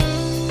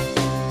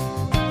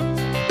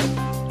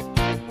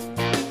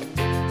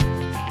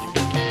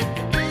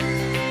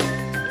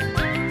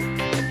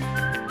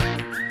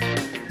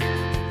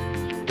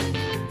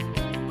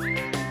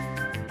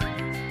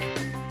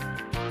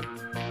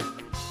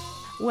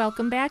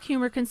Welcome back,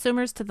 humor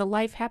consumers, to the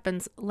Life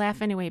Happens,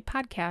 Laugh Anyway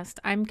podcast.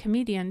 I'm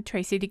comedian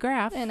Tracy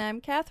DeGraff. And I'm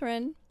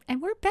Catherine.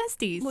 And we're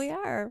besties. We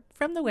are.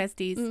 From the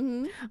Westies.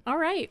 Mm-hmm. All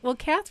right. Well,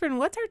 Catherine,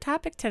 what's our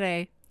topic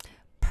today?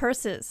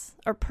 Purses,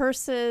 or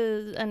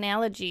purses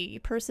analogy,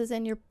 purses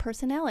and your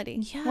personality.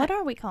 Yeah. What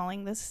are we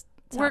calling this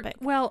topic?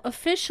 Well,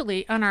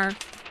 officially on our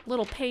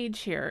little page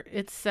here,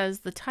 it says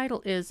the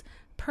title is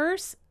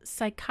Purse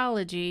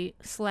Psychology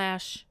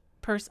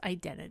 / Purse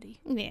Identity.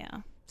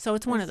 Yeah. So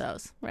it's one of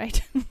those.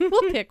 Right.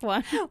 We'll pick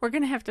one. We're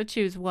going to have to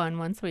choose one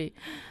once we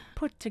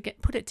put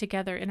it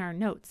together in our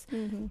notes.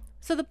 Mm-hmm.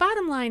 So the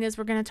bottom line is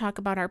we're going to talk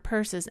about our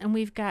purses, and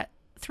we've got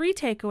 3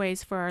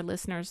 takeaways for our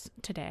listeners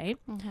today.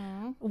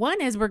 Mm-hmm. One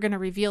is we're going to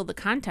reveal the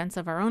contents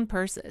of our own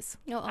purses.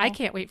 Uh-oh. I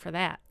can't wait for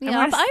that.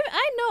 Yeah,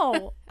 I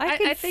know. I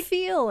can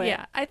feel it.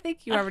 Yeah, I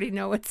think you already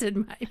know what's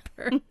in my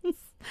purse.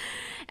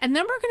 And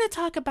then we're going to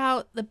talk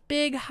about the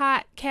big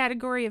hot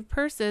category of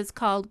purses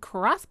called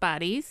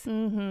crossbodies.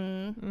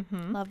 Mm-hmm.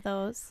 Mm-hmm. Love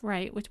those.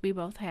 Right, which we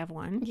both have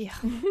one. Yeah.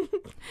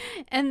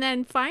 And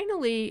then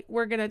finally,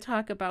 we're going to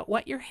talk about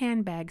what your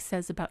handbag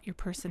says about your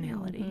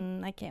personality.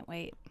 Mm-hmm. I can't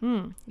wait.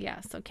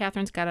 Yeah, so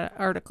Catherine's got an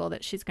article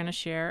that she's going to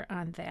share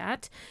on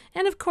that.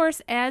 And of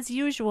course, as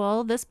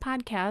usual, this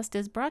podcast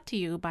is brought to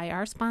you by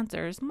our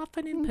sponsors,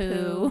 Muffin and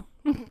Pooh,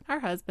 our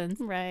husbands.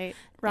 Right.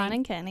 Ron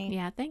and Kenny.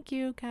 Yeah, thank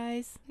you,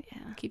 guys.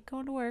 Yeah. Keep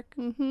going to work.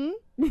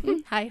 Mm-hmm.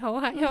 Hi ho,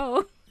 hi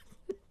ho.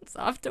 It's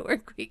off to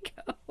work we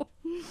go.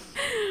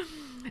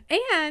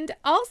 And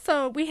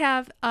also we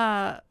have,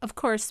 of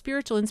course,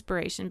 spiritual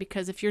inspiration,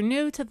 because if you're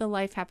new to the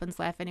Life Happens,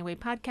 Laugh Anyway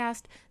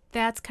podcast,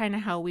 that's kind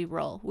of how we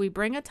roll. We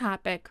bring a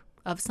topic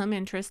of some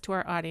interest to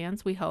our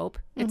audience, we hope.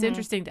 It's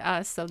interesting to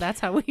us, so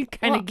that's how we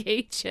kind of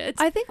gauge it.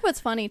 I think what's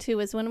funny, too,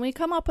 is when we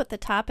come up with the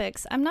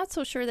topics, I'm not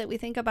so sure that we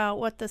think about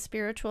what the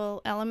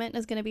spiritual element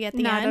is going to be at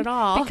the Not end. at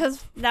all.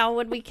 Because now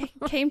when we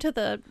came to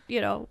the,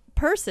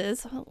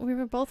 purses, we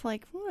were both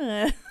like,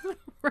 what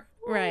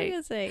Right. do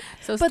you say?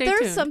 So But stay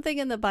there's tuned. something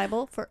in the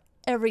Bible for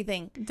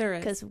everything. There is.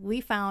 Because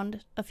we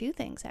found a few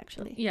things,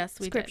 actually. Yes,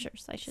 we did.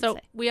 Scriptures, I should So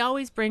say. we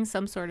always bring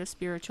some sort of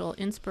spiritual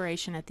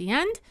inspiration at the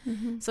end.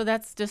 Mm-hmm. So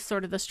that's just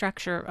sort of the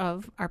structure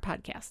of our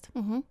podcast.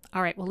 Mm-hmm.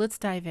 All right, well, let's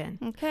dive in.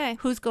 Okay.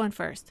 Who's going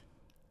first?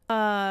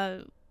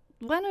 Why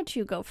don't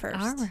you go first?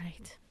 All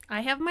right.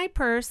 I have my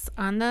purse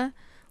on the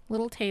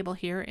little table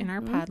here in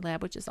our pod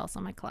lab, which is also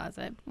my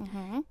closet.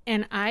 Mm-hmm.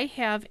 And I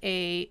have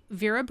a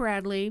Vera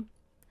Bradley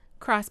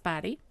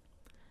crossbody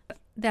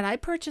that I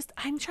purchased.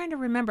 I'm trying to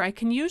remember. I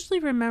can usually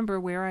remember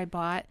where I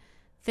bought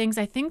things.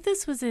 I think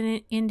this was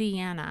in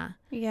Indiana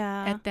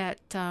Yeah. at that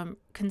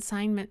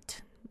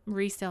consignment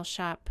resale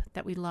shop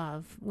that we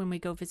love when we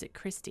go visit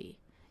Christy.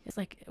 It's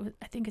like,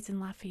 I think it's in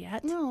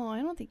Lafayette. No,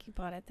 I don't think you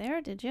bought it there,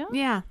 did you?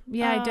 Yeah,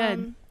 I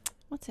did.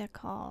 What's that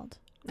called?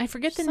 I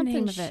forget the Something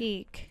name of it.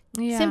 chic.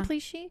 Yeah. Simply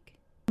chic?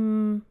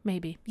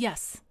 Maybe.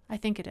 Yes, I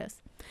think it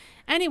is.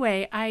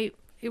 Anyway,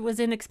 it was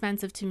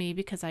inexpensive to me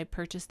because I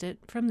purchased it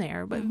from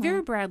there. But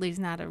Vera Bradley's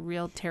not a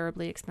real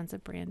terribly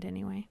expensive brand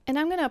anyway. And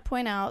I'm going to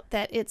point out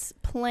that it's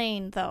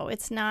plain, though.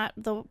 It's not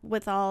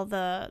with all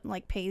the,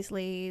 like,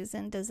 paisleys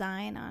and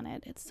design on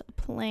it. It's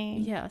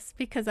plain. Yes,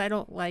 because I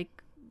don't like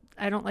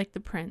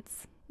the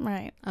prints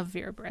Right. of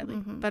Vera Bradley.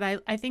 Mm-hmm. But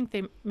I think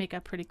they make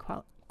a pretty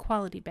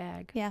quality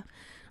bag. Yeah.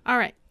 All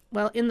right.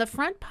 Well, in the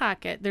front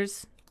pocket,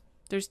 there's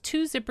 2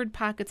 zippered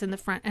pockets in the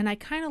front, and I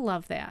kind of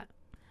love that.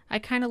 I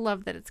kind of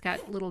love that it's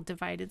got little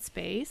divided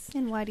space.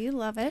 And why do you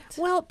love it?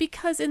 Well,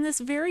 because in this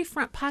very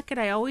front pocket,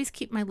 I always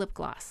keep my lip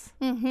gloss.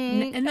 Mm-hmm.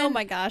 And Oh, then-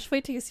 my gosh.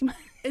 Wait till you see my...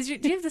 Do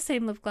you have the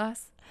same lip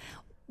gloss?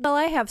 Well,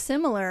 I have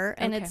similar,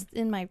 and Okay. it's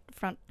in my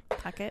front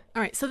pocket.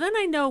 All right, so then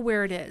I know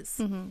where it is,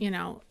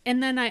 Mm-hmm.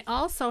 And then I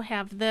also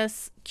have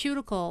this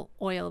cuticle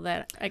oil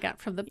that I got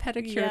from the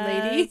pedicure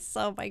lady. Yes.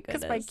 Oh, my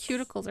Because goodness. my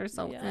cuticles are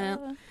so...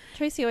 Yeah.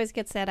 Tracy always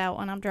gets that out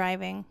when I'm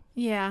driving.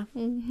 Yeah.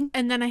 Mm-hmm.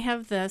 And then I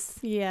have this,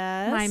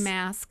 Yes. my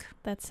mask.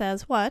 That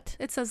says what?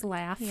 It says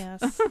laugh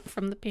Yes.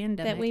 from the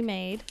pandemic. That we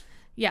made.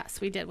 Yes,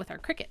 we did with our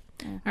Cricut.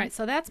 Mm-hmm. All right,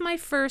 so that's my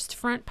first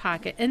front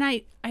pocket. And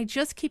I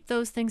just keep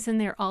those things in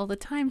there all the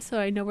time so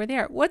I know where they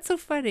are. What's so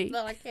funny?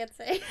 No, I can't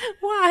say.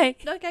 Why?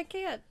 No, I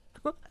can't.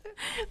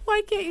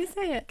 Why can't you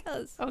say it?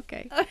 Because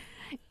Okay.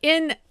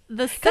 In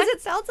the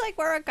it sounds like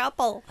we're a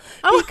couple.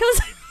 Oh.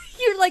 Because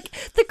you're like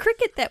the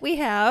Cricut that we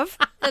have.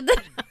 And then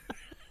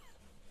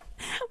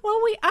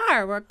Well, we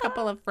are. We're a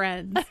couple of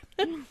friends.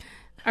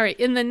 All right.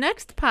 In the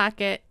next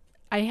pocket,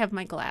 I have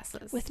my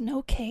glasses. with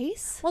no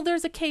case. Well,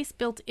 there's a case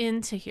built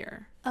into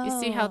here. You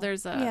see how Oh,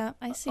 there's yeah,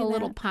 I see a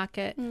little that.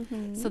 pocket.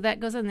 Mm-hmm. So that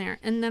goes in there.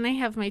 And then I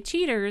have my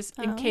cheaters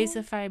in case Oh.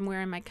 if I'm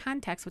wearing my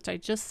contacts, which I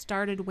just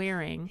started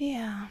wearing.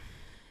 Yeah.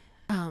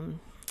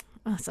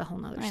 That's a whole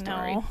nother I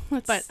story. know.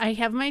 But I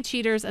have my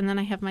cheaters and then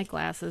I have my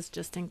glasses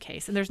just in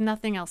case. And there's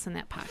nothing else in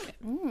that pocket.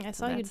 I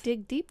saw you that's-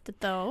 dig deep,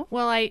 though.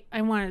 Well, I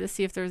wanted to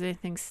see if there was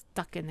anything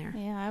stuck in there.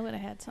 Yeah, I would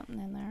have had something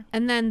in there.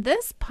 And then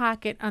this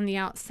pocket on the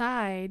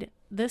outside,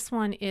 this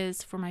one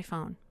is for my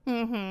phone.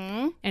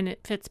 Mm-hmm. And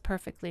it fits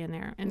perfectly in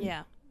there. And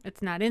Yeah.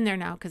 it's not in there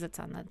now because it's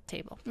on the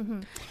table.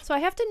 So I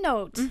have to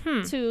note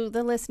to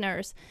the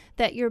listeners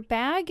that your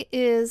bag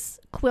is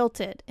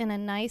quilted in a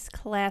nice,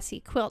 classy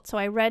quilt. So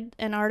I read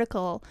an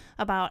article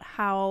about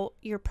how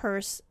your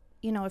purse,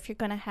 if you're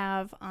going to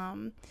have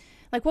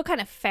like what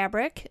kind of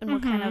fabric and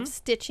what kind of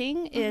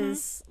stitching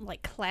is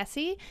like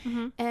classy.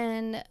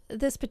 And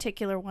this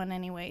particular one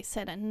anyway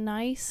said a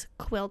nice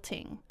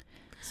quilting.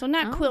 So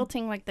not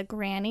quilting like the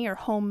granny or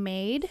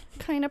homemade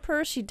kind of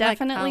purse. She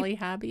definitely like Holly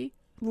Hobby.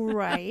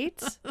 Right.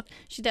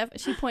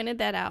 She pointed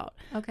that out.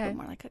 Okay. But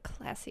more like a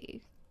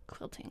classy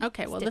quilting.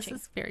 Okay, well stitching.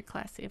 this is very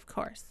classy, of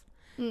course.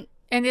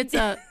 And it's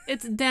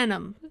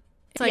denim.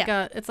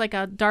 It's like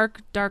a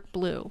dark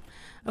blue.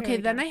 Okay,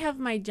 Very then dark. I have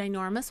my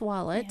ginormous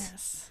wallet,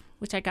 Yes.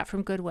 which I got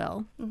from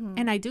Goodwill.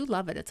 And I do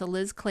love it. It's a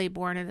Liz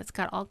Claiborne, and it's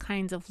got all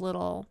kinds of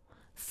little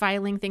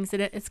filing things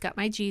in it. It's got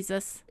my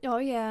Jesus. Oh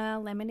yeah,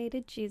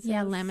 laminated Jesus.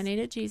 Yeah,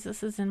 laminated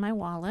Jesus is in my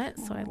wallet,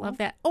 so I love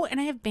that. Oh, and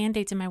I have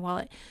Band-Aids in my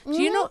wallet.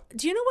 Do you know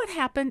what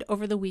happened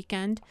over the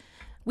weekend?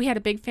 We had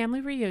a big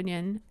family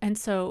reunion, and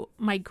so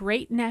my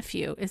great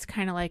nephew is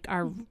kind of like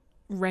our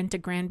rent a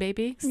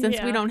grandbaby. Since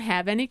we don't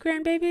have any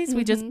grandbabies,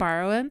 we just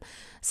borrow him.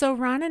 So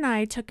Ron and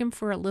I took him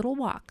for a little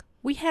walk.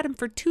 We had him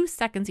for 2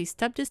 seconds. He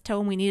stubbed his toe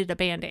and we needed a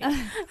Band-Aid.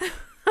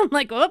 I'm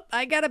like, oh,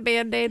 I got a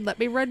Band-Aid. Let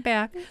me run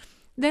back.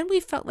 Then we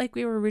felt like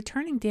we were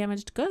returning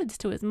damaged goods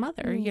to his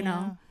mother, you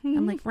know.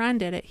 I'm like, Ron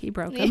did it. He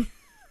broke him.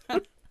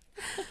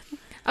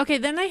 Okay,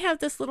 then I have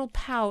this little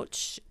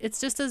pouch. It's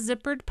just a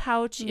zippered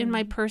pouch in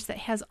my purse that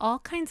has all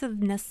kinds of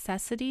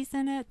necessities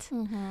in it.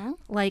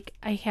 Like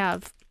I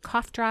have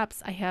cough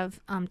drops. I have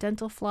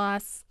dental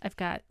floss. I've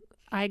got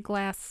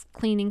eyeglass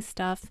cleaning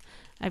stuff.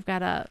 I've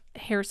got a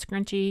hair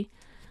scrunchie.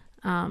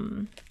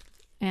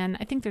 And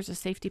I think there's a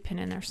safety pin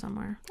in there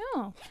somewhere.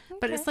 Oh.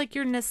 But it's like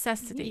your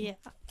necessity.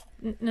 Yeah.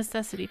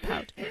 Necessity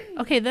pouch.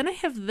 Okay, then I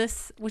have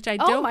this, which I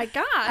don't. Oh my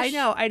gosh. I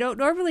know. I don't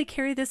normally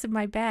carry this in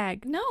my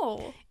bag.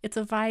 No. It's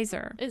a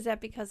visor. Is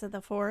that because of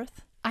the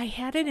 4th I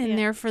had it in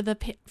there for the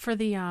picnic?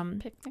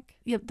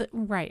 yeah,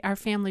 right, our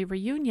family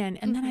reunion,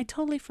 and then I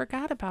totally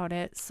forgot about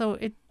it, so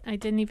I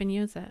didn't even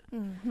use it.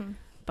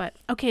 But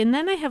okay, and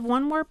then I have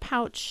one more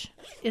pouch.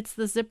 It's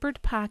the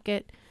zippered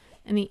pocket,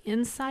 and the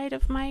inside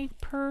of my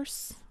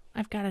purse,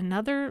 I've got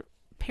another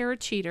pair of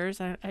cheaters.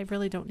 I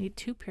really don't need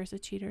 2 pairs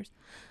of cheaters.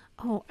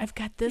 Oh, I've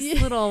got this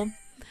little.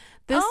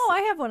 Oh,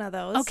 I have one of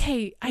those.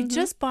 Okay, I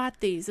just bought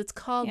these. It's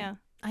called. Yeah.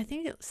 I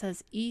think it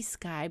says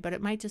e-Sky, but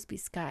it might just be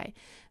Sky.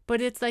 But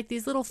it's like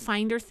these little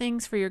finder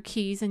things for your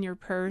keys in your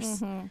purse.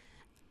 The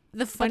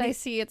But funny, I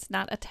see it's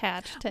not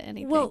attached to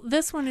anything. well,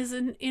 this one is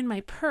in my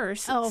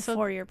purse. oh, so,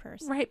 for your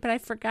purse. right, but I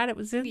forgot it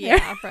was in there.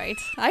 Yeah, right.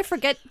 I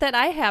forget that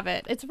I have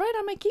it. It's right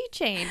on my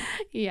keychain.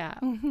 Yeah.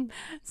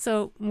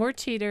 So more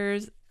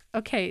cheaters.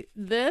 Okay,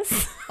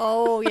 this.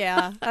 Oh,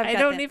 yeah. I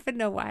don't even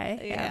know why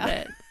I have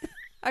it.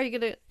 Are you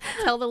going to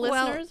tell the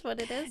Well, listeners what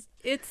it is?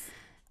 It's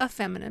a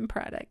feminine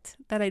product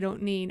that I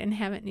don't need and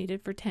haven't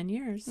needed for 10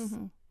 years.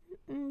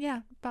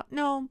 Yeah, about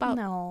No.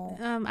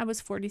 I was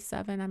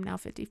 47. I'm now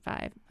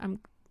 55.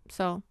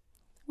 So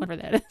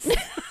whatever that is.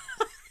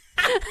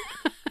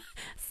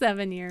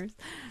 7 years.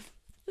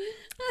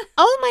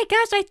 Oh my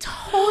gosh, I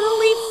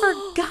totally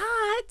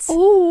forgot.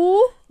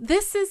 Oh.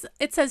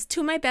 It says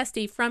to my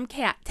bestie from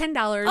Kat,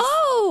 $10.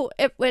 Oh,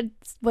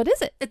 what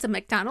is it? It's a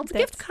McDonald's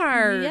gift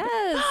card.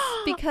 Yes,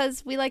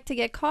 because we like to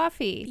get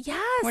coffee. Yes.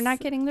 We're not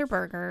getting their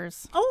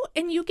burgers. Oh,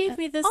 and you gave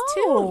me this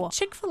oh. too.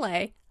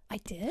 Chick-fil-A. I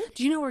did?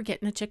 Do you know we're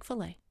getting a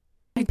Chick-fil-A?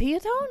 In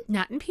Peatone?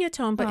 Not in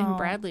Peatone, but in Oh.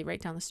 Bradley,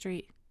 right down the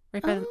street,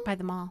 right by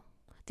the mall.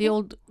 The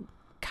old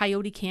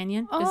Coyote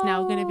Canyon is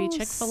now going to be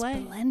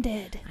Chick-fil-A.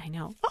 Splendid. I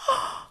know.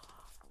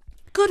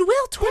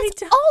 Goodwill, $22.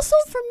 That's also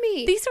for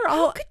me. These are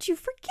all. How could you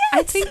forget?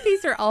 I think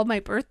these are all my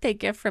birthday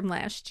gift from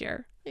last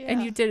year. And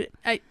Yeah. you did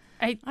it.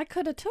 I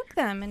could have took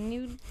them and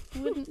you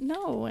wouldn't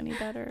know any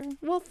better.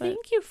 Well,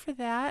 thank you for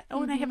that.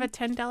 Oh, and I have a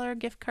 $10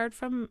 gift card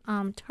from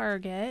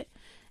Target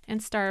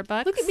and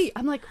Starbucks. Look at me.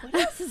 I'm like, what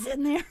else is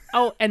in there?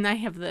 Oh, and I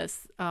have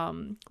this.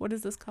 What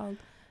is this called?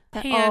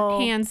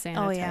 Hand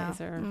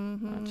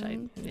sanitizer. Which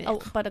I,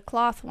 Oh, but a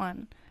cloth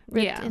one.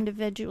 Ripped Yeah.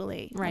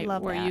 individually. right, I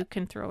love where that. you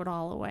can throw it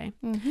all away.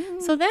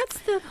 Mhm. So that's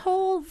the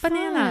whole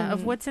banana of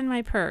Fun. what's in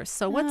my purse.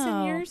 So what's in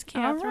Oh, yours,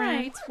 all Catherine?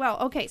 right. Well,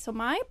 okay. So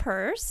my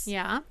purse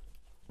Yeah.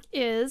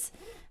 is,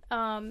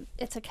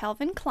 it's a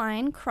Calvin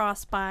Klein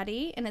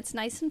crossbody, and it's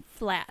nice and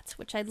flat,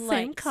 which I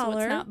like. So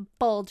color. it's not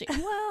bulging.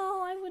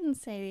 Well, I wouldn't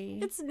say.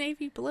 It's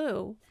navy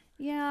blue.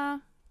 Yeah.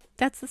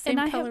 That's the same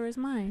I have- color as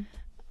mine.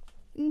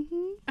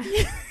 Mm-hmm.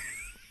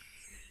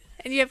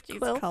 And you have She's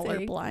quilting.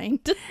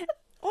 colorblind.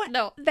 What?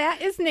 No.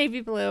 That is navy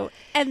blue,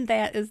 and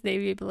that is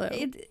navy blue.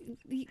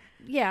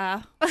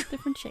 Yeah,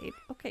 different shade.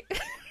 Okay.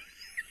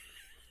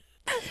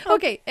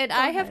 Okay, and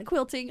I have ahead.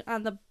 quilting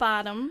on the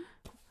bottom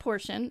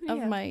portion of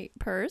Yeah. my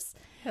purse,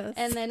 Yes.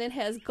 and then it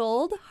has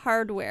gold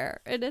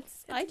hardware, and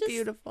it's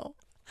beautiful.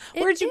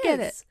 it Where'd you get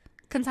it? is.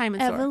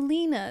 Consignment store.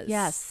 Evelina's.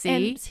 Yes,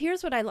 see? And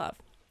here's what I love.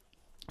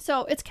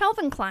 So it's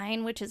Calvin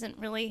Klein, which isn't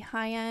really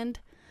high end,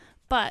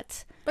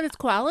 but But it's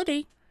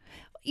quality.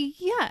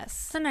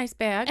 Yes. It's a nice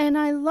bag. And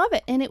I love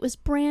it. And it was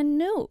brand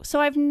new. So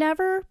I've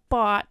never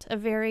bought a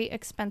very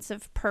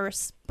expensive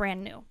purse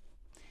brand new.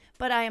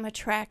 But I am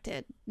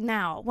attracted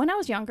now. When I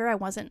was younger, I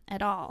wasn't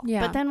at all.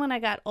 Yeah. But then when I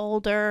got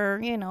older,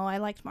 I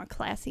liked more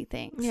classy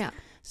things. Yeah.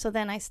 So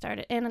then I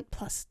started, and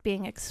plus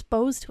being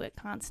exposed to it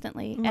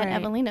constantly at Right.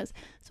 Evelina's.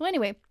 So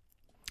anyway,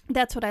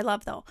 that's what I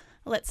love, though.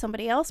 Let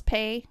somebody else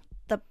pay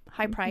the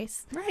high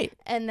price. Right.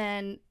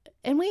 And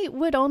we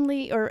would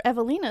only, or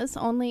Evelina's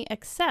only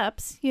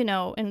accepts,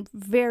 in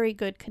very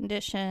good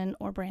condition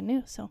or brand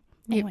new. So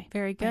anyway.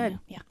 Very brand good.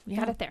 new. Yeah, Yeah.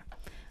 got it there.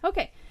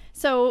 Okay,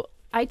 so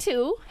I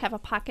too have a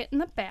pocket in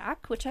the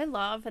back, which I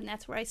love, and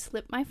that's where I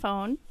slip my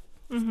phone.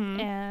 Mm-hmm.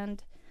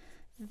 And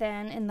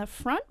then in the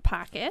front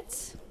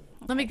pocket,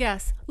 Let me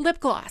guess. Lip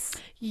gloss.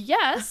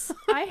 yes,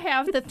 I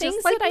have the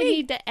things like that I me.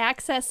 need to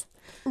access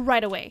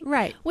right away.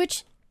 Right.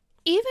 Which,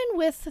 even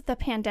with the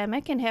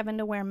pandemic and having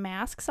to wear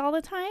masks all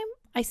the time,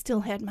 I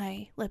still had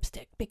my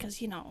lipstick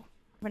because, never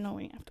know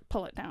when you have to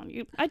pull it down.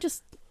 I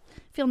just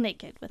feel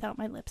naked without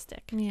my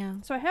lipstick. Yeah.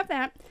 So I have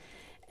that.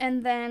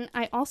 And then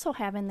I also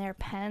have in there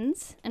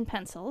pens and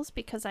pencils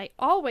because I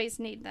always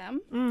need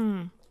them.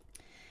 Mm.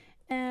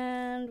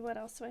 And what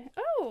else do I have?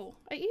 Oh,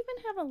 I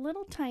even have a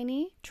little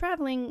tiny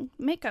traveling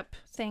makeup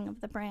thing of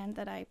the brand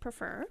that I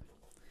prefer.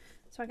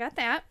 So I got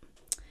that.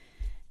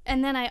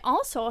 And then I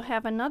also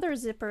have another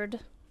zippered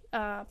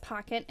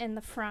pocket in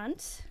the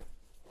front.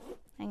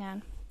 Hang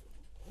on.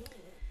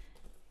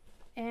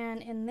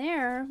 And in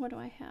there, what do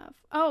I have?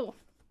 Oh,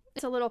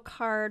 it's a little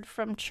card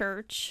from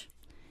church.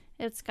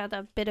 It's got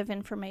a bit of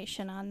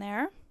information on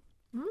there.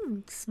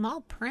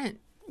 Small print.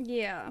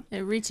 Yeah.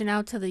 They're reaching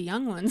out to the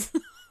young ones.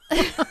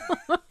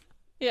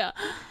 Yeah.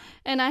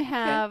 And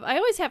I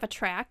always have a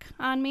track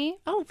on me.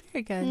 Oh,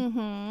 very good.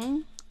 Mm-hmm.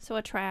 So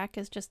a track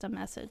is just a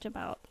message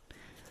about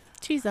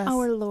Jesus.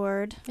 our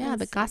Lord. Yeah,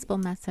 the It's- gospel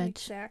message.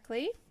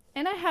 Exactly.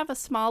 And I have a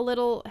small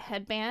little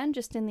headband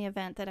just in the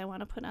event that I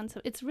want to put on.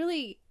 So it's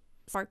really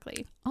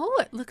sparkly. Oh,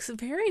 it looks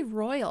very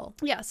royal.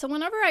 Yeah. So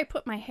whenever I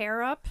put my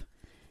hair up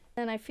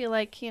and I feel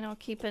like,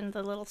 keeping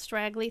the little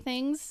straggly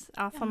things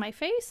off of my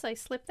face, I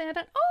slip that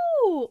on.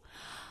 Oh,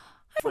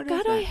 I What is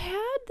forgot I it?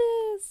 had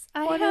this.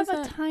 I What have is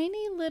a it?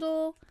 tiny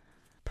little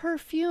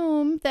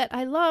perfume that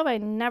I love. I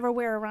never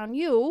wear around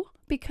you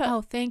because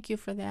Oh, thank you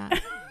for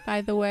that,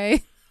 by the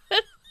way.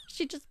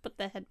 she just put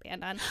the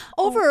headband on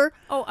over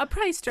Oh, I'm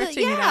probably the,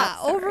 stretching it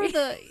out. over Sorry.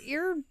 the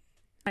ear.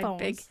 My phones.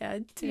 big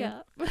head, too.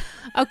 Yeah.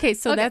 Okay,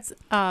 so Okay. that's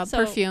So,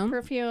 perfume.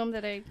 Perfume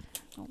that I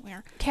don't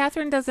wear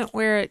Catherine doesn't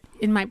wear it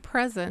in my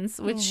presence,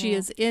 which she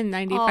is in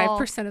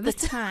 95% of the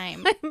the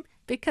time. time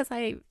because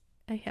I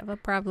have a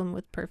problem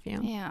with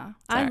perfume. Yeah,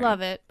 Sorry. I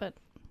love it, but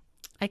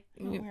I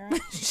don't wear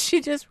it.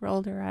 she just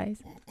rolled her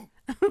eyes.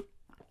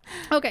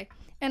 Okay,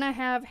 and I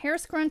have hair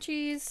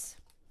scrunchies.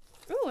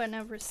 Ooh, and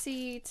a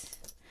receipt.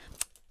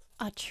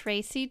 A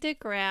Tracy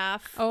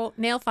DeGraff Oh,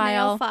 nail nail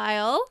file.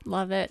 file.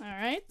 Love it. All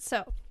right,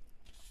 so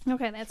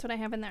okay, that's what I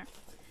have in there.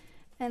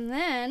 And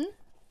then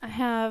I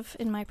have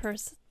in my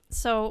purse.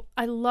 So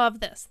I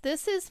love this.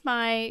 This is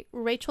my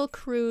Rachel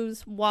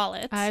Cruz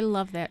wallet. I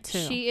love that too.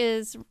 She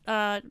is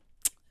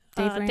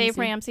Dave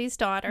Ramsey's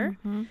daughter.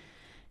 Mhm.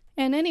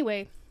 And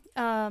anyway,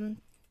 and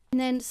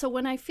then so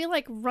when I feel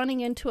like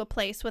running into a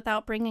place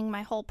without bringing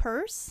my whole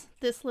purse,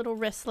 this little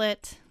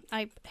wristlet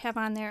I have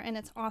on there, and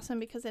it's awesome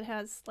because it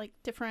has like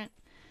different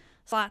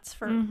slots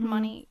for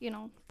money,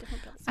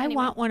 different bills. I Anyway.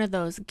 want one of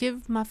those.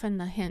 Give Muffin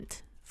the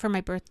hint for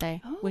my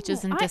birthday, which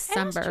is in I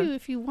December. asked you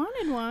if you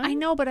wanted one. I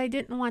know, but I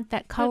didn't want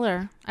that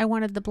color. I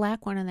wanted the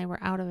black one, and they were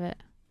out of it.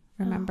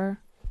 Remember?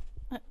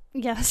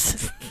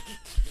 Yes.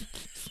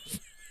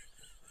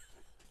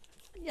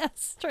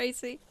 Yes,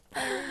 Tracy.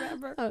 I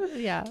remember. Oh,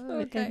 yeah.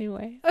 Okay.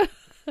 Anyway,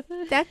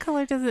 that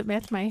color doesn't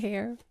match my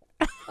hair.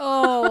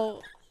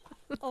 Oh.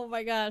 Oh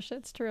my gosh,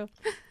 that's true.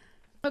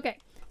 Okay.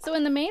 So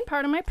in the main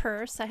part of my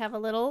purse, I have a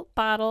little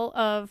bottle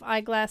of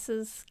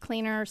eyeglasses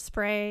cleaner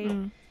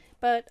spray,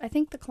 but I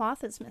think the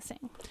cloth is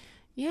missing.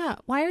 Yeah.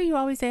 Why are you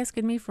always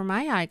asking me for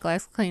my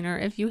eyeglass cleaner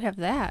if you have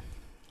that?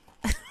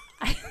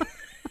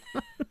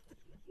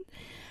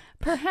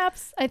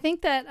 Perhaps I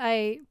think that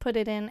I put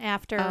it in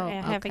after Oh,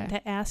 having okay.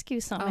 to ask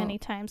you so many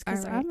times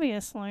because all right.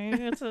 obviously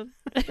it's a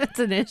That's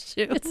an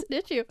issue. it's an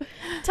issue.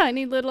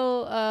 Tiny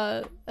little.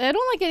 I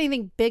don't like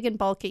anything big and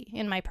bulky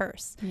in my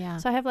purse, Yeah.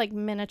 so I have like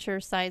miniature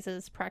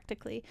sizes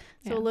practically.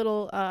 So Yeah. a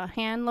little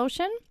hand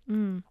lotion,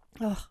 Mm.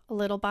 a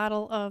little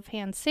bottle of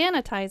hand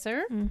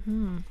sanitizer,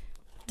 Mm-hmm.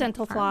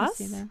 dental floss.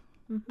 Pharmacy there.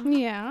 Mhm.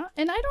 Yeah,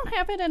 and I don't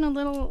have it in a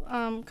little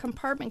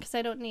compartment because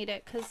I don't need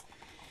it.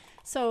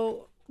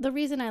 So the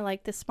reason I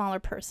like the smaller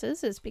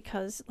purses is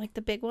because like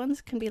the big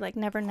ones can be like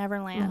Never Never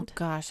Oh Land.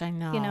 gosh, I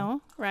know. You're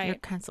Right,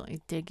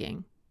 constantly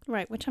digging.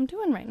 right, which I'm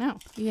doing right now.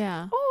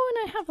 Yeah. Oh,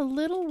 and I have a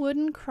little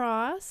wooden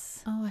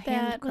cross Oh, a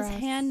hand that was cross.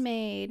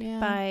 handmade Yeah.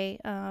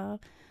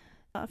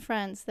 by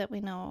friends that we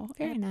know.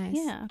 Very nice.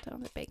 Yeah,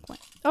 down the Bakeway.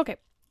 Okay,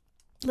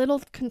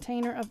 little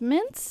container of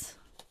mints.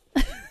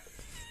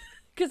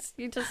 Because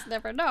you just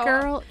never know.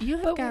 Girl, you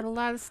have But got a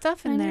lot of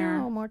stuff in I there.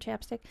 know, more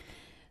chapstick.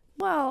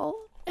 Well,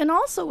 And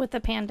also with the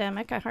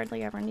pandemic, I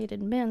hardly ever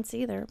needed mints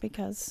either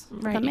because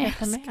of the mask.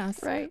 The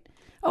mask. Right.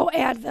 Oh,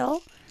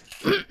 Advil.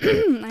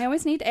 I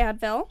always need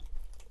Advil.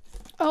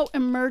 Oh,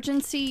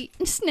 emergency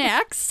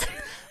snacks.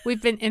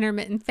 We've been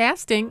intermittent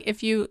fasting.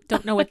 If you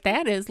don't know what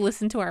that is,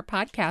 listen to our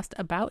podcast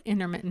about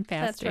intermittent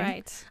fasting. That's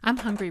right. I'm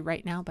hungry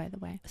right now, by the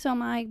way. So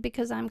am I,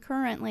 because I'm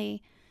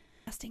currently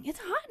fasting. It's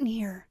hot in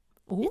here.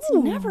 Ooh. It's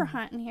never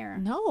hot in here.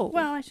 No.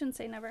 Well, I shouldn't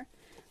say never.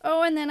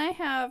 Oh, and then I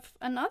have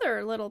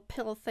another little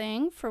pill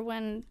thing for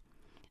when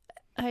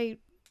this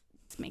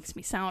makes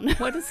me sound.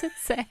 What does it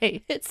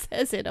say? It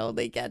says it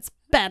only gets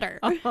better.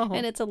 Oh.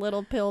 And it's a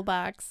little pill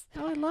box.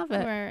 Oh, I love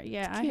it. Where,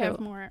 yeah, I cute. have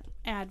more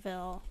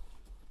Advil.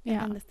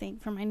 Yeah. And the thing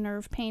for my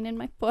nerve pain in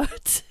my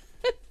foot.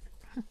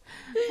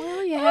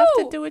 Well, you have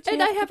to do what you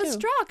and have I have to a do.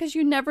 straw because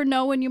you never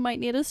know when you might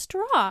need a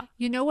straw.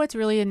 You know what's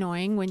really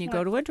annoying? When you go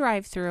What? to a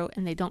drive-thru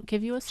and they don't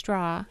give you a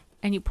straw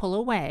and you pull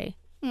away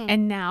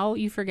and now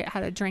you forget how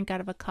to drink out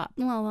of a cup,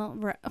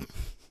 Right.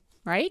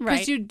 right? Because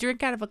Right. you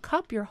drink out of a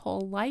cup your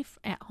whole life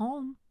at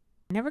home.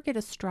 Never get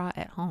a straw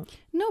at home.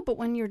 No, but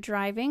when you're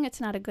driving,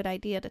 it's not a good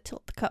idea to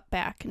tilt the cup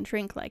back and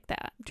drink like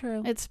that.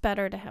 True. It's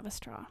better to have a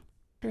straw.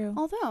 True.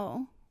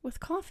 Although, with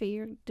coffee,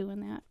 you're doing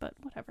that, but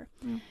whatever.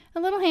 Mm. A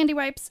little handy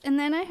wipes, and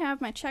then I have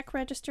my check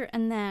register,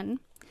 and then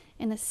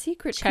in a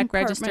secret Check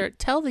compartment- register.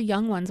 Tell the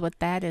young ones what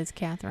that is,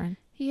 Catherine.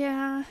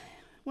 Yeah,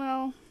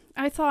 well,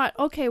 I thought,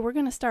 okay, we're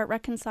going to start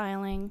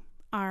reconciling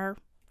our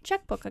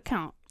checkbook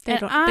account. They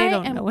And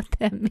don't am- know what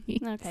that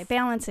means. Okay,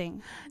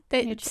 balancing.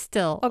 They You-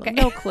 still Okay.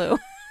 no clue.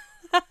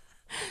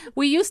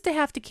 We used to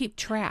have to keep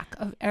track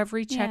of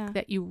every check Yeah.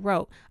 that you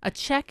wrote. A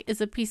check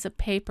is a piece of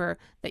paper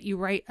that you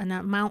write an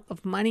amount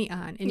of money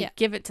on and you Yeah.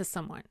 give it to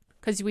someone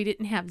because we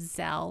didn't have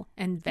Zelle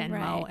and Venmo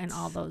Right. and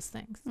all those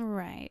things.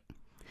 Right.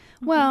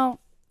 Mm-hmm.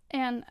 Well,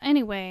 and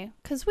anyway,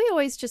 because we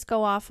always just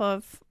go off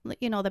of,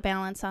 the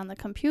balance on the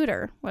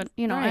computer,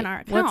 in Right. our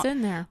account. What's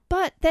in there?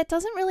 But that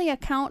doesn't really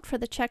account for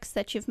the checks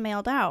that you've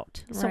mailed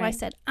out. So I Right.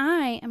 said,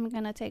 I am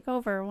going to take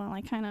over. Well,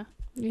 I kind of,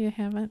 You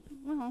haven't.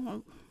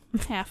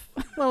 half.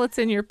 Well, it's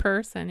in your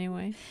purse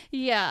anyway.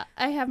 Yeah,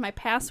 I have my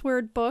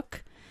password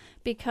book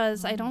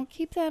because I don't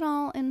keep that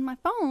all in my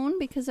phone,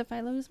 because if I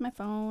lose my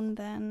phone,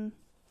 then,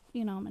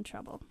 I'm in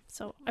trouble.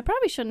 So I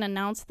probably shouldn't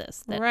announce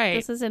this, that Right.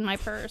 this is in my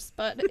purse,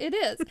 but it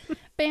is.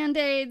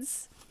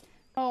 Band-Aids.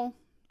 Oh,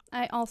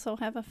 I also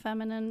have a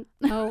feminine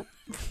Oh,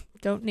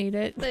 don't need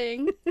it.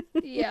 thing.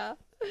 Yeah.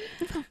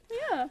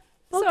 Yeah.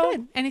 Well, So,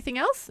 good. Anything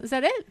else? Is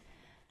that it?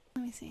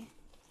 let me see.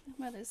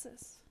 What is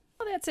this?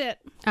 Oh, that's it.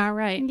 All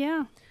right.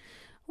 Yeah.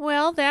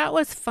 Well, that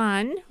was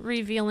fun,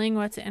 revealing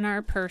what's in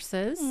our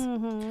purses.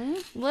 Mm-hmm.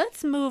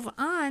 Let's move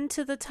on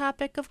to the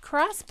topic of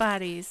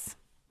crossbodies.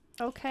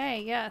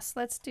 Okay, yes,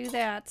 let's do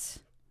that.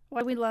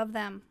 Why we love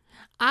them.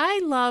 I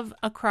love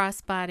a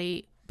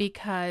crossbody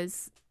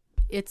because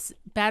it's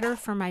better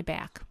for my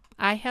back.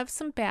 I have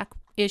some back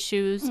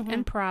issues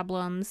and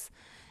problems,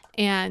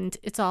 and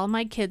it's all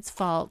my kids'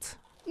 fault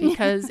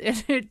because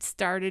it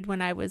started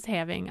when I was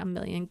having a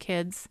million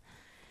kids.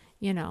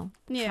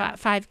 Yeah.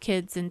 5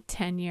 kids in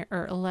 10 year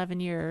or 11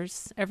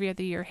 years. Every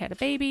other year had a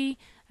baby.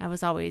 I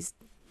was always,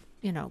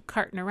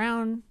 carting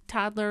around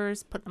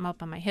toddlers, putting them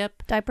up on my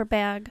hip. Diaper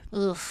bag.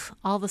 Ugh,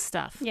 all the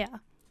stuff. Yeah.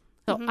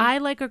 So I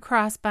like a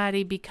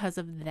crossbody because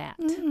of that.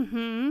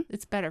 Mm-hmm.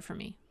 It's better for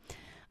me.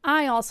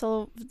 I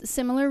also,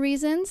 similar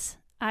reasons.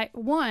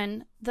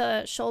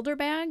 The shoulder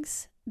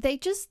bags, they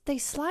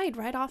slide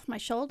right off my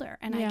shoulder,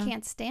 and Yeah. I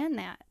can't stand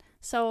that.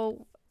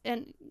 So,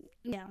 and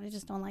yeah, I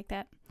just don't like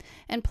that.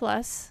 And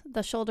plus,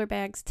 the shoulder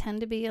bags tend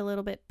to be a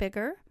little bit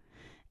bigger.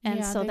 And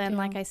Yeah, so they then, do.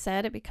 like I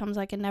said, it becomes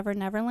like a Never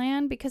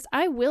Land, because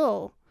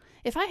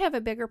if I have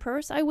a bigger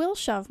purse, I will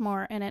shove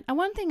more in it. And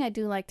one thing I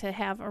do like to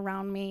have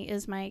around me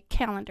is my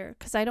calendar,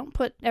 because I don't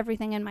put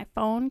everything in my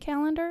phone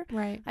calendar.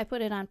 Right. I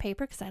put it on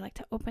paper because I like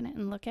to open it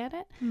and look at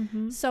it.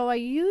 Mm-hmm. So I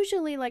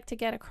usually like to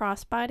get a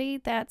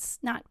crossbody that's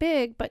not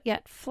big, but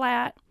yet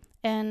flat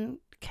and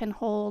can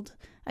hold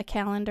a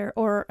calendar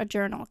or a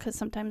journal, because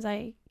sometimes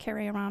I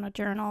carry around a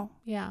journal,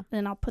 Yeah.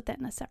 and I'll put that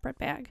in a separate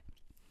bag.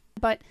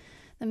 But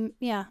the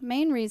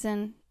main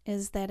reason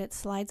is that it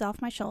slides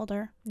off my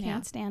shoulder. Yeah.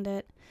 Can't stand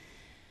it.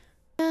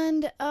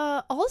 And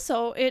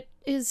also, it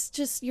is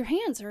just, your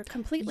hands are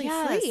completely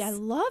free. Yes. I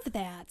love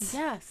that.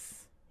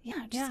 Yes.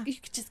 Yeah, Yeah. you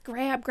could just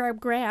grab.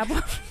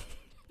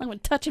 I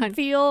would touch and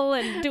feel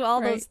and do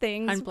all Right. those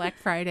things. On Black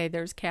Friday,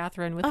 there's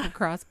Catherine with the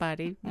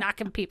crossbody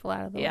knocking people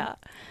out of the way. Yeah.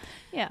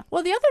 Yeah.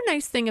 Well, the other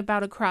nice thing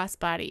about a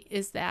crossbody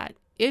is that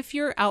if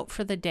you're out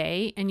for the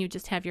day and you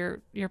just have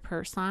your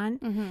purse on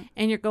Mm-hmm.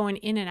 and you're going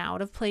in and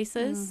out of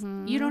places,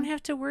 you don't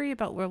have to worry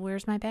about,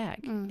 where's my bag?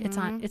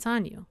 It's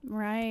on you.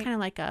 Right. Kind of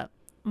like a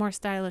more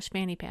stylish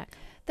fanny pack.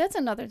 That's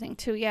another thing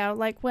too. Yeah,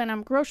 like when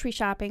I'm grocery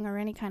shopping or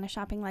any kind of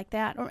shopping like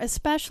that, or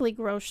especially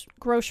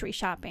grocery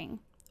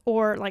shopping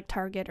or like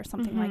Target or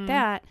something like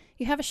that,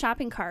 you have a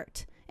shopping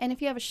cart. And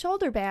if you have a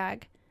shoulder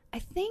bag, I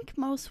think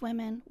most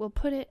women will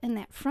put it in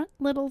that front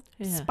little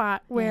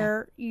spot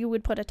where you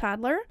would put a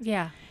toddler.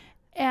 Yeah.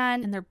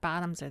 And And their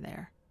bottoms are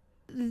there.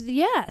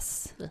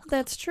 Yes,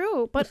 that's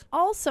true. But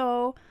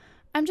also,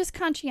 I'm just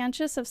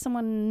conscientious of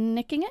someone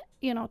nicking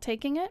it,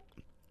 taking it.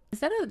 Is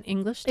that an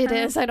English term? It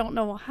is. I don't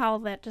know how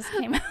that just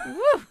came out.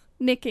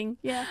 Nicking.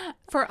 Yeah.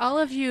 For all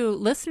of you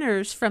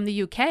listeners from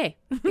the UK.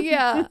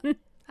 Yeah.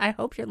 I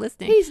hope you're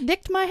listening. He's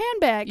nicked my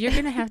handbag. You're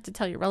going to have to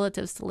tell your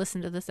relatives to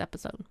listen to this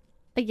episode.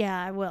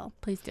 Yeah, I will.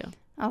 Please do.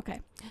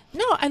 Okay.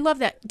 No, I love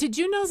that. Did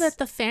you know that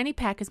the fanny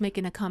pack is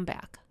making a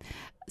comeback?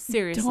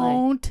 Seriously.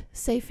 Don't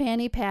say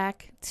fanny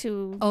pack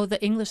to... Oh, the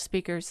English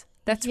speakers.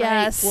 That's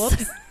yes.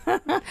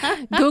 right.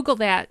 Whoops. Google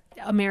that,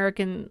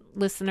 American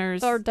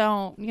listeners. Or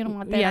don't. You don't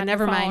want that on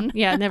never your phone. mind.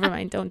 Yeah, never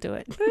mind. Don't do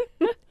it.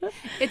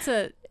 It's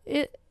a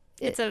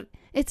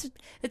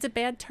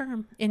bad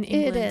term in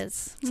England. It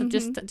is. So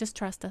just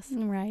trust us.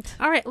 Right.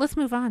 All right, let's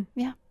move on.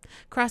 Yeah.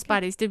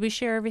 Crossbodies. Did we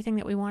share everything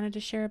that we wanted to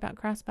share about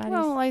crossbodies?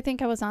 Well, I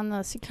think I was on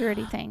the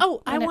security thing.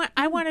 Oh,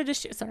 I wanted to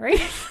share. Sorry.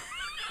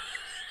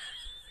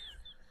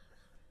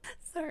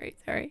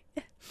 sorry.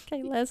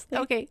 Okay, Leslie.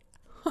 Okay.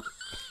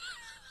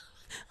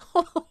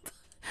 Hold.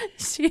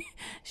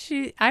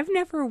 I've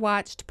never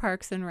watched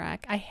Parks and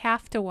Rec. I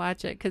have to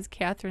watch it because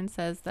Catherine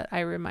says that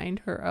I remind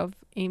her of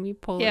Amy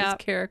Poehler's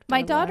character.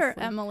 My daughter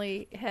Leslie.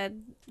 Emily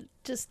had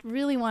just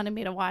really wanted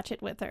me to watch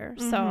it with her,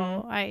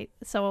 Mm-hmm.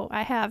 so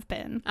I have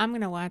been. I'm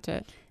gonna watch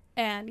it.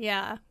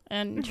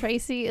 And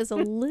Tracy is a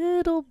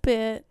little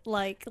bit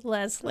like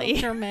Leslie.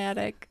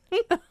 Dramatic.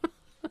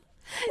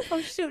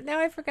 Oh shoot! Now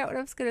I forgot what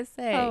I was gonna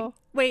say. Oh.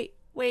 Wait.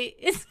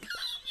 It's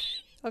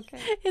Okay.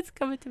 It's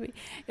coming to me.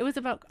 It was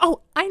about.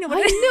 Oh, I know what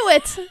I knew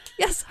it.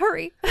 Yes,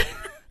 hurry.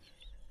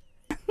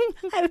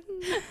 I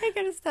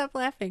gotta stop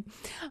laughing.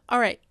 All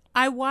right.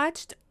 I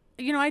watched.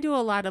 I do a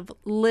lot of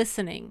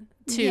listening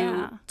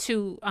to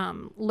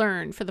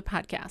learn for the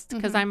podcast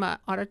because I'm a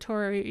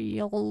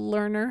auditorial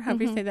learner. How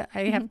do you say that?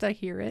 I have to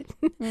hear it.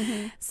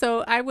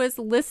 So I was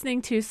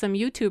listening to some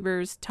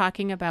YouTubers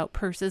talking about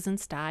purses and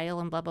style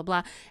and blah blah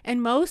blah,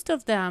 and most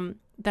of them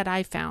that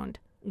I found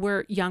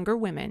were younger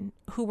women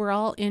who were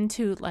all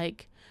into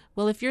like,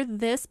 well, if you're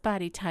this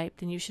body type,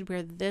 then you should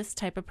wear this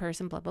type of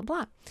purse and blah blah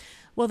blah.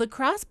 Well, the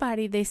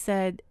crossbody, they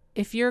said,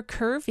 if you're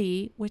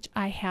curvy, which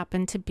I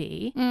happen to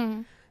be.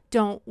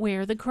 Don't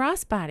wear the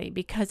crossbody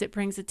because it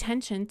brings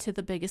attention to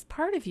the biggest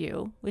part of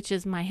you, which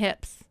is my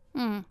hips.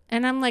 And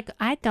I'm like,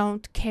 I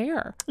don't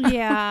care.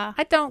 Yeah.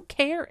 I don't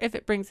care if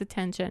it brings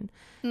attention.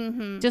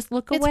 Just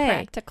look away. It's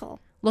practical.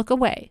 Look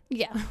away.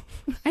 Yeah.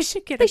 I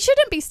should get They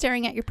shouldn't be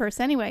staring at your purse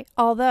anyway,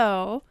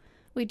 although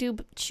we do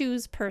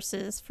choose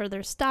purses for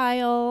their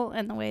style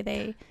and the way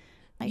they...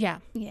 Yeah.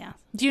 Yeah.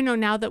 Do you know,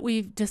 now that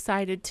we've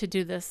decided to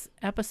do this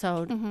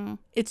episode,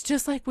 it's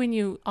just like when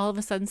you all of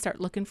a sudden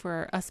start looking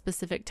for a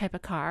specific type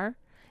of car.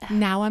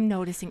 Now I'm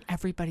noticing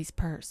everybody's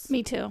purse.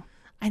 Me too.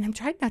 And I'm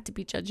trying not to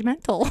be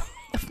judgmental.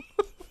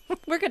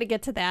 We're going to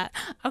get to that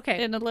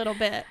in a little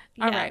bit.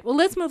 All right. Well,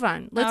 let's move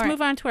on. Let's All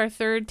move on to our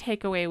third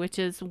takeaway, which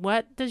is,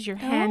 what does your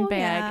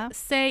handbag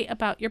say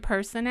about your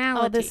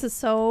personality? Oh, this is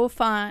so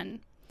fun.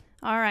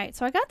 All right.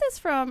 So I got this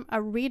from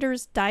a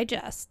Reader's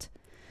Digest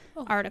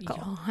article.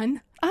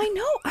 Yawn. I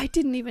know. I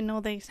didn't even know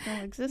they still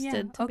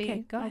existed. Go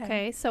ahead.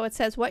 Okay. So it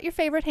says what your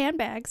favorite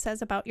handbag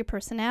says about your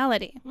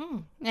personality.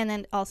 And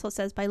then also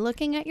says, by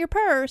looking at your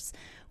purse,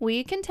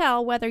 we can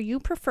tell whether you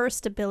prefer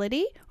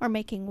stability or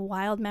making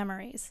wild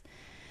memories.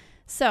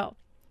 So,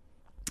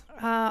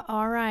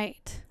 all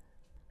right.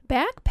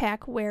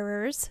 Backpack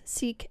wearers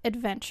seek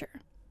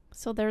adventure.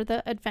 So they're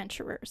the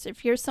adventurers.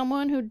 If you're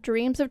someone who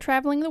dreams of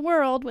traveling the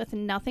world with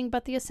nothing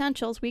but the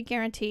essentials, we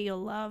guarantee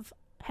you'll love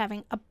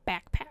having a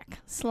backpack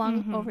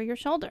slung over your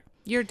shoulder.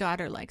 Your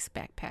daughter likes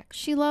backpacks.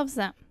 She loves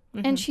them.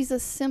 And she's a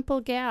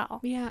simple gal.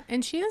 Yeah,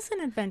 and she is an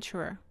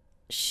adventurer.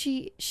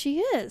 She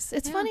is.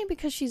 It's funny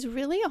because she's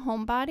really a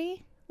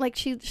homebody. Like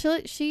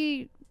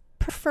she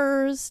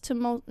prefers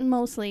to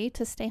mostly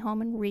to stay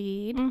home and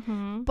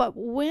read. But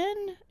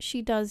when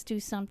she does do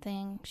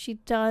something, she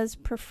does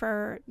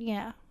prefer,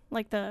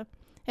 like the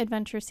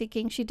adventure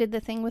seeking. She did the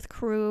thing with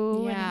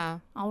Crew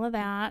and all of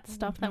that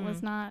stuff that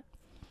was not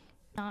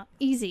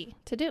easy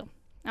to do.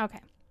 Okay.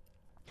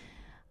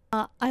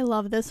 I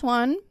love this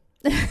one.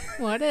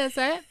 What is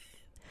it?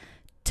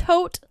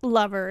 Tote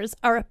lovers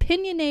are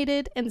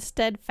opinionated and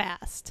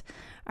steadfast.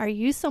 Are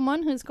you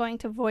someone who's going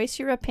to voice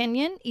your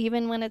opinion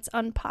even when it's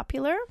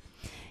unpopular?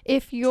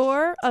 If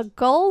you're a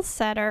goal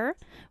setter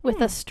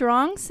with a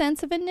strong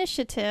sense of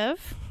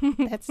initiative,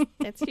 that's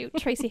you.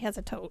 Tracy has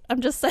a tote.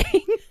 I'm just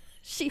saying.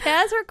 She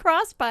has her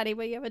crossbody,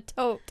 but you have a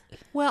tote.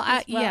 Well,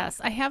 yes,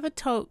 I have a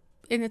tote,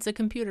 and it's a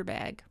computer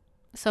bag.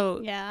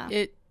 So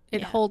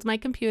it holds my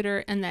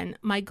computer, and then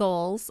my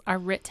goals are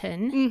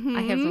written.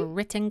 I have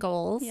written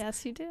goals.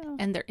 Yes, you do.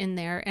 And they're in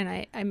there,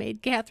 and I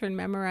made Catherine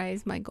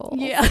memorize my goals.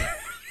 Yeah.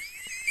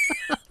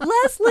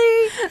 Leslie,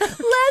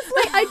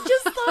 I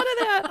just thought of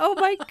that. Oh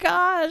my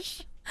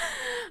gosh.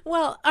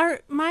 Well,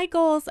 my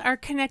goals are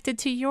connected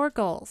to your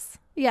goals.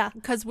 Yeah.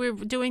 Because we're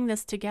doing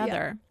this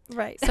together. Yeah.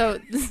 Right. So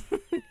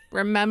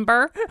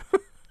remember,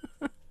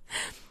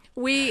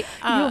 you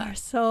are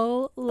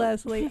so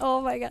Leslie.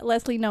 Oh my God.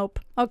 Leslie, nope.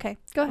 Okay,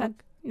 go ahead.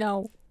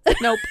 No.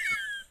 Nope.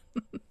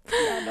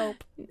 Yeah,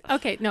 nope.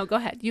 Okay, no, go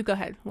ahead. You go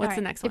ahead. What's All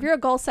the right. next one? If you're a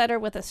goal setter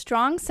with a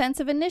strong sense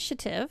of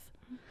initiative,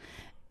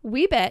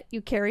 we bet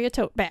you carry a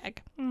tote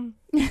bag.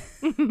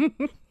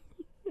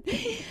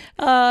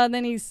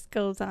 Then he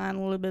goes on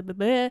a little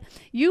bit.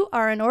 You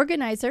are an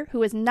organizer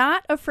who is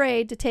not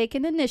afraid to take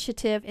an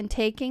initiative in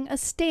taking a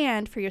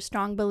stand for your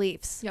strong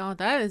beliefs. Oh,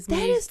 that is That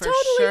me is for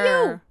totally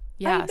sure. you.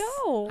 Yes. I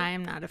know. I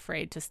am not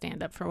afraid to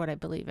stand up for what I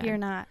believe in. You're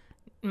not.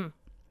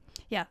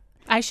 Yeah.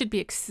 I should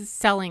be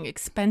selling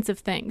expensive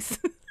things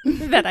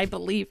that I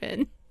believe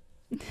in.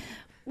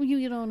 Well,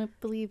 you don't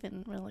believe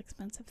in real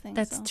expensive things.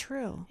 That's so.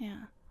 true.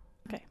 Yeah.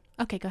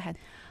 Okay, go ahead.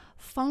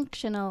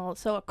 Functional.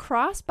 So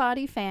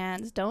crossbody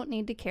fans don't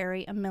need to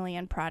carry a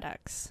million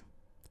products.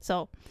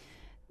 So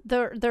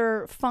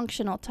they're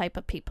functional type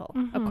of people,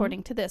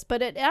 according to this.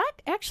 But it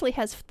actually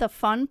has the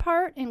fun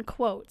part in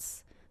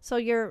quotes. So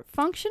you're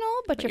functional,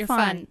 but you're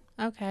fun.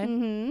 Okay.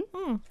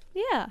 Mm-hmm.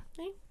 Yeah.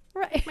 Okay.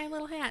 Right. My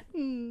little hat.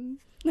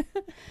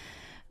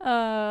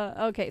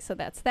 Okay, so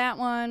that's that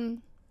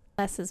one.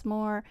 Less is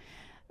more.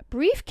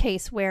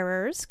 Briefcase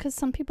wearers, because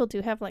some people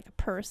do have like a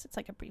purse, it's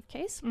like a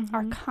briefcase,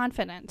 are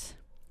confident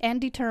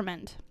and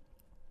determined.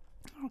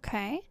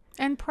 Okay.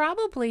 And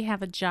probably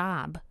have a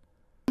job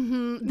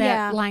that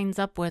Yeah. lines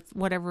up with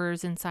whatever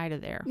is inside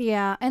of there.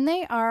 Yeah, and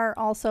they are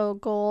also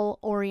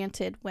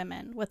goal-oriented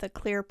women with a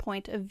clear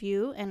point of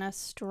view and a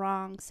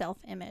strong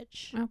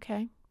self-image.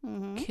 Okay.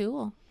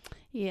 Cool.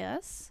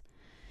 Yes.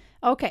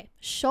 Okay,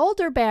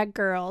 shoulder bag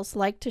girls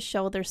like to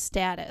show their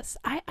status.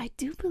 I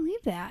do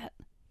believe that,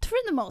 for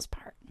the most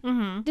part.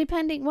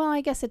 Depending, well,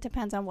 I guess it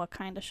depends on what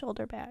kind of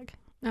shoulder bag.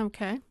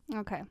 Okay.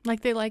 Okay.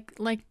 Like they like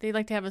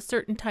to have a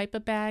certain type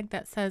of bag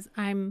that says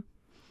I'm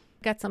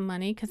got some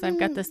money because I've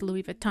got this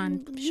Louis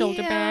Vuitton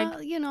shoulder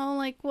bag. You know,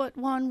 like what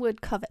one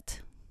would covet.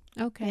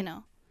 Okay. You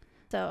know.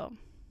 So,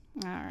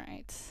 all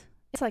right.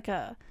 It's like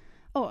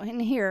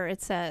and here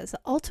it says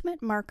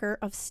ultimate marker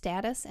of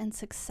status and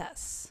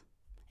success.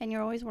 And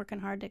you're always working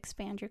hard to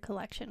expand your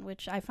collection,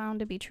 which I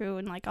found to be true.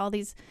 And like all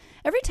these,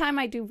 every time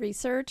I do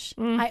research,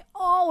 I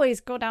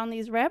always go down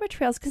these rabbit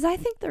trails because I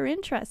think they're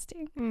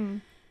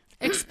interesting.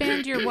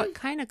 Expand your what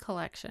kind of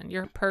collection?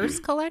 Your purse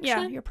collection?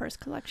 Yeah, your purse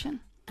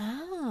collection.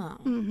 Oh.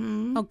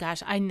 Mm-hmm. Oh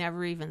gosh, I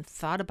never even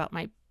thought about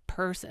my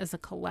purse as a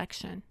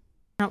collection.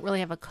 I don't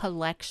really have a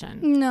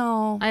collection.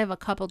 No. I have a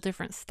couple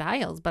different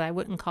styles, but I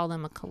wouldn't call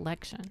them a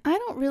collection. I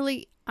don't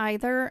really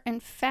either. In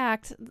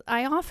fact,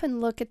 I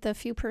often look at the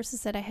few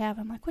purses that I have.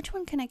 I'm like, which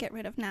one can I get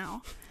rid of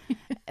now?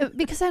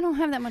 Because I don't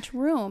have that much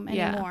room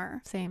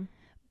anymore. Yeah, same.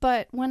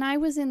 But when I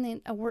was in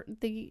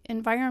the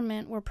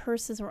environment where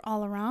purses were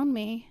all around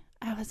me,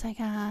 I was like,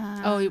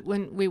 Oh,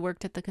 when we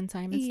worked at the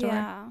consignment store?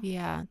 Yeah.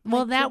 Yeah.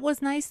 Well, that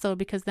was nice, though,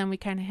 because then we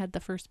kind of had the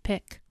first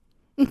pick.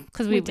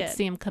 Because we would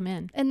see them come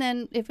in. And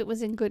then if it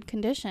was in good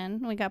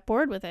condition, we got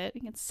bored with it,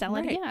 you could sell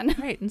it again.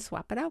 Right, and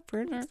swap it out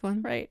for the next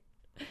one. Right.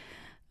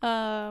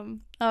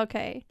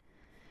 Okay.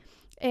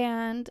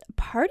 And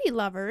party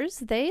lovers,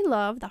 they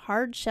love the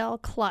hard shell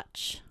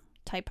clutch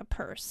type of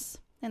purse.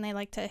 And they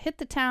like to hit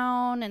the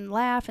town and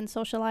laugh and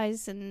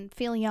socialize and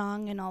feel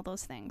young and all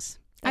those things.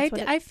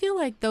 I feel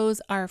like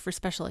those are for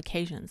special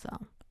occasions,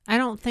 though. I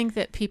don't think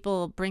that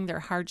people bring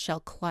their hard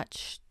shell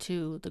clutch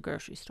to the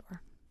grocery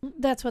store.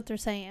 That's what they're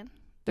saying.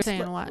 They're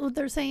saying what?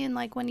 They're saying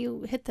like when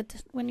you hit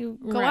when you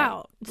go Right.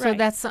 out. So Right.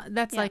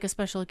 that's like a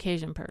special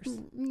occasion purse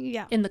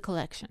Yeah. in the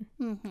collection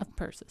of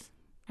purses.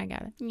 I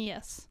got it.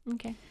 Yes.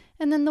 Okay.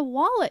 And then the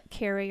wallet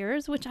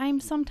carriers, which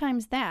I'm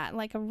sometimes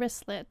like a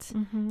wristlet,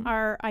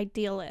 are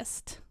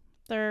idealist.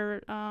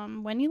 They're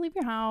when you leave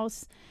your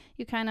house,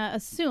 you kind of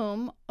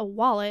assume a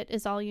wallet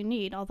is all you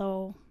need.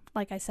 Although,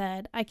 like I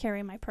said, I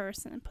carry my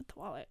purse and then put the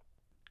wallet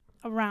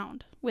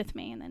around with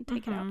me and then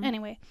take it out.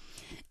 Anyway,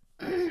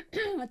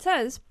 it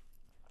says,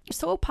 you're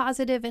so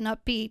positive and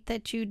upbeat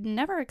that you'd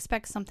never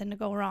expect something to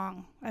go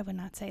wrong. I would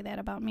not say that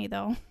about me,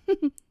 though.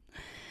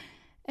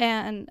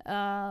 And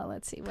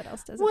let's see, what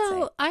else does it say?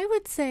 Well, I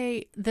would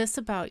say this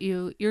about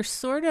you. You're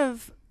sort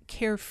of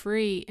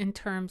carefree in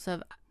terms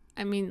of,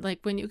 I mean, like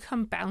when you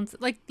come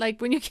like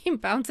when you came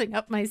bouncing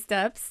up my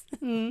steps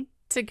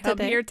to come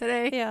here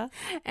today. Yeah.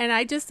 And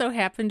I just so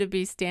happened to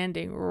be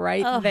standing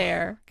right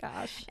there.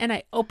 Gosh. And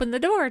I opened the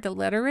door to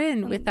let her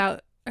in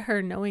without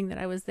her knowing that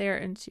I was there,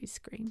 and she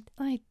screamed.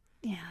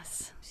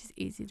 Yes. She's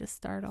easy to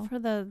startle. For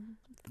the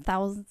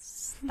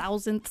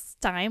thousandth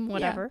time,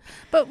 whatever. Yeah.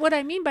 But what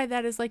I mean by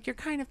that is like you're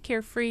kind of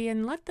carefree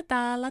and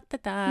la-da-da,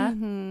 la-da-da.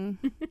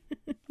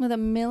 With a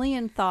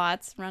million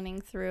thoughts running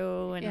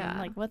through and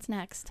like, what's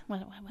next?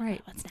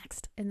 Right. What's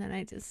next? And then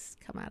I just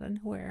come out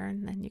of nowhere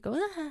and then you go,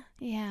 ah.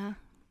 Yeah.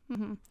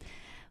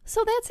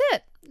 So that's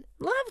it.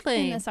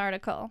 Lovely. In this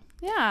article.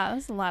 Yeah, it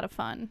was a lot of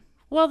fun.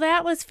 Well,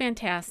 that was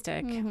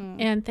fantastic.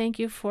 And thank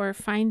you for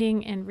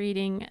finding and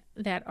reading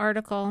that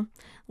article.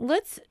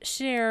 Let's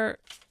share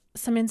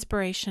some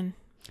inspiration.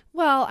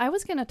 Well, I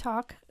was going to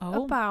talk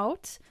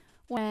about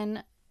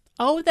when...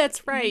 Oh,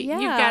 that's right. Yeah.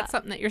 You've got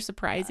something that you're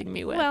surprising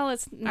me with. Well,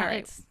 it's not. All right.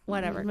 It's,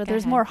 whatever. But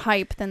there's more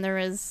hype than there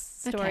is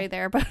story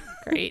there. But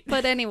great.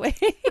 But anyway...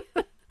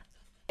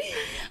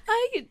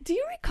 I Do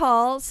you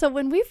recall? So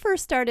when we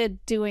first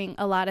started doing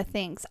a lot of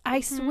things,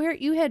 I swear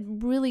you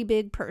had really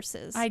big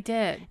purses. I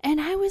did. And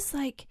I was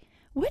like,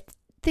 what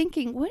do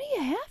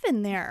you have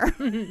in there?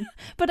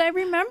 But I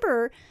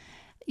remember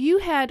you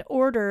had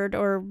ordered,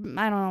 or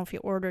I don't know if you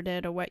ordered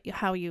it or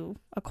how you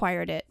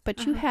acquired it,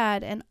 but you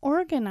had an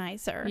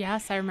organizer.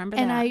 Yes, I remember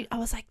and that. I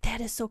was like,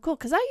 that is so cool,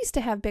 because I used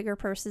to have bigger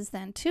purses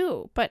then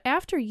too. But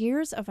after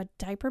years of a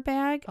diaper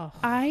bag,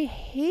 I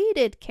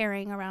hated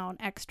carrying around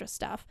extra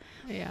stuff.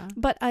 Yeah.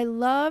 But I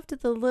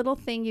loved the little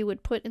thing you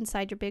would put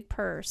inside your big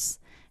purse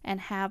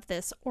and have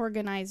this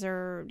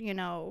organizer,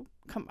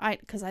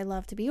 because I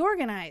love to be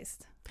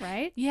organized,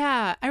 right?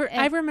 Yeah,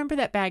 I remember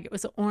that bag. It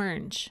was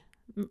orange.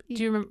 Do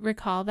you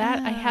recall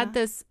that? I had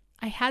this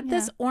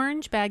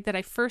orange bag that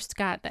I first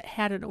got that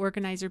had an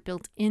organizer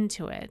built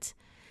into it.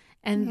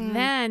 And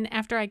then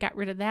after I got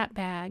rid of that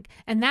bag,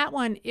 and that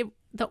one,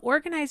 the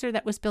organizer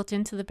that was built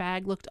into the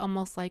bag looked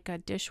almost like a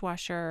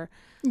dishwasher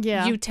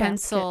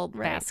utensil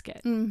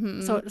basket.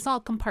 Mm-hmm. So it was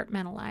all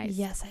compartmentalized.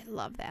 Yes, I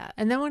love that.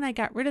 And then when I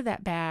got rid of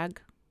that bag,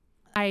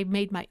 I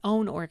made my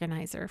own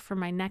organizer for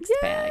my next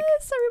bag.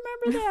 Yes, I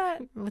remember that.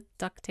 With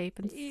duct tape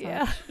and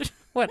stuff.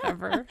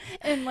 Whatever.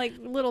 And like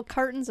little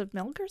cartons of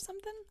milk or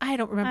something? I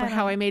don't remember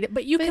how I made it,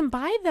 but you can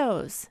buy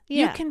those.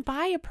 Yeah. You can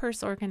buy a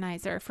purse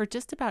organizer for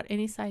just about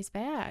any size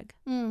bag.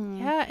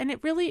 Mm. Yeah, and it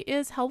really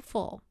is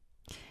helpful.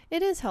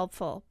 It is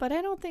helpful, but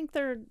I don't think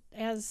they're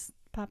as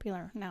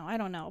popular now. I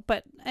don't know.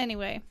 But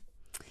anyway,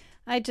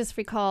 I just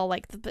recall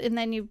and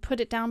then you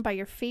put it down by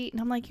your feet, and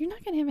I'm like, you're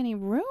not going to have any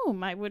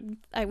room. I would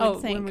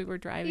think when we were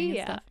driving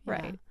and stuff.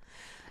 Right.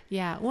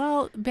 Yeah.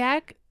 Well,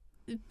 back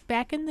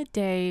in the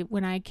day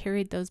when I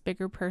carried those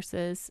bigger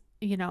purses,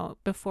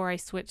 before I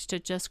switched to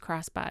just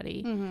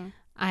crossbody,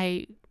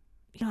 I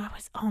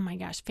was, oh my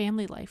gosh,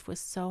 family life was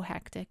so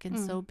hectic and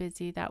so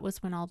busy. That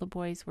was when all the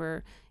boys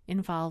were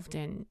involved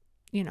in,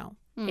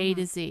 A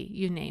to Z,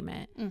 you name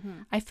it.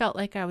 I felt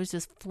like I was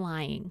just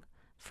flying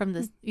from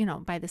the,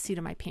 by the seat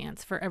of my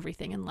pants for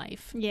everything in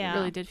life. Yeah. It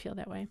really did feel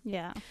that way.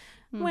 Yeah.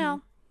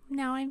 Well,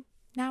 now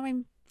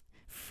I'm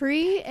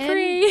free.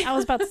 I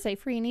was about to say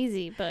free and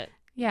easy, but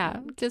yeah,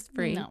 just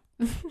free. No.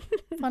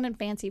 Fun and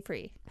fancy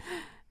free.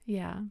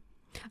 Yeah.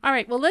 All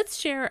right. Well, let's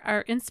share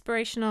our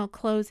inspirational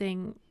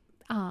closing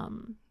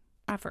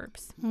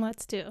proverbs.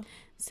 Let's do.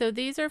 So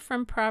these are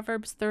from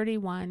Proverbs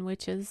 31,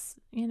 which is,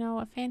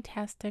 a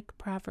fantastic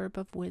proverb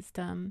of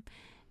wisdom.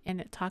 And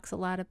it talks a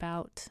lot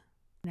about,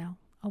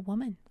 a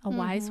woman, a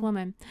wise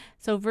woman.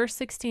 So verse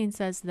 16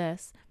 says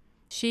this: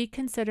 she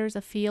considers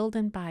a field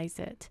and buys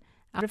it.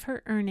 Out of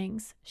her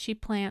earnings, she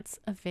plants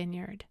a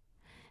vineyard.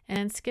 And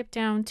then skip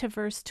down to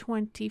verse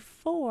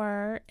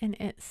 24, and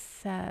it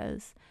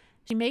says,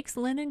 she makes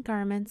linen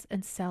garments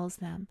and sells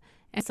them,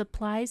 and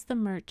supplies the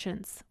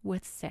merchants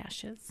with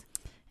sashes.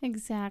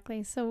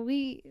 Exactly. So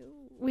we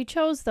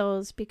chose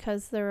those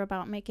because they're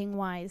about making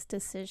wise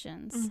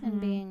decisions and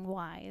being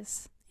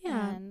wise.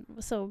 Yeah. And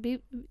so be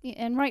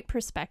in right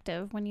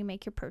perspective when you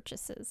make your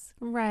purchases.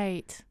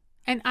 Right.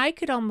 And I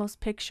could almost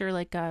picture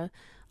like a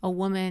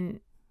woman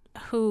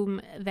whom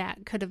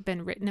that could have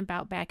been written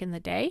about back in the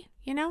day,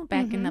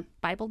 back in the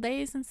Bible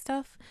days and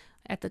stuff,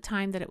 at the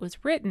time that it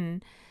was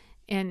written.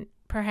 And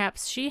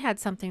perhaps she had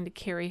something to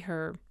carry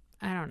her,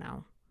 I don't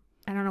know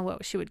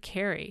what she would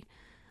carry,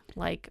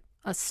 like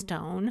a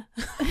stone,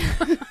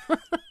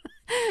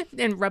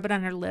 and rub it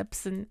on her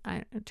lips and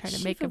try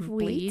to make them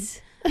bleed.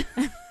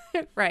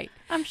 Right.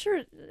 I'm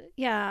sure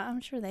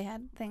they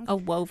had things. A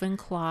woven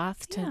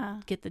cloth to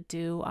get the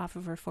dew off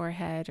of her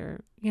forehead,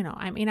 or,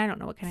 I don't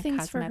know what kind things of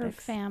cosmetics.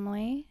 For her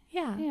family.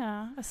 Yeah.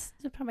 Yeah.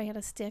 They probably had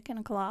a stick and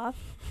a cloth.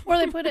 Or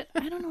they put it,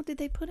 I don't know, did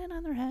they put it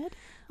on their head?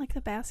 Like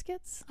the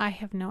baskets? I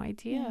have no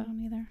idea. Yeah, I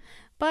don't either.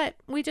 But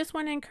we just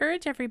want to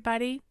encourage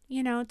everybody,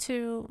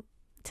 to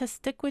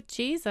stick with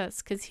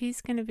Jesus, because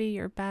he's going to be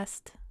your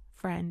best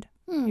friend.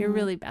 Your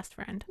really best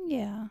friend.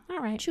 Yeah. All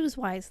right. Choose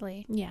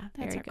wisely. Yeah.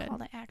 That's very our good. call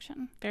to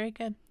action. Very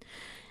good.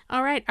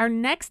 All right. Our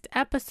next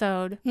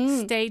episode,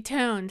 stay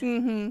tuned,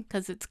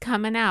 because it's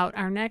coming out.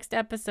 Our next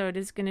episode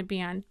is going to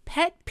be on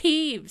pet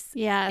peeves.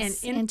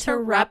 Yes. And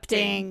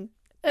interrupting.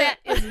 That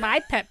is my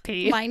pet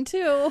peeve. Mine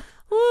too.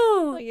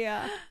 Woo.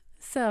 Yeah.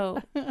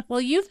 So,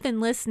 well, you've been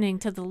listening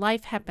to the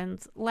Life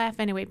Happens, Laugh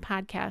Anyway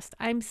podcast.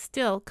 I'm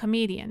still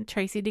comedian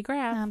Tracy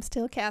DeGraff. I'm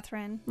still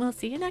Catherine. We'll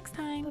see you next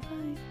time.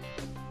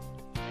 Bye-bye.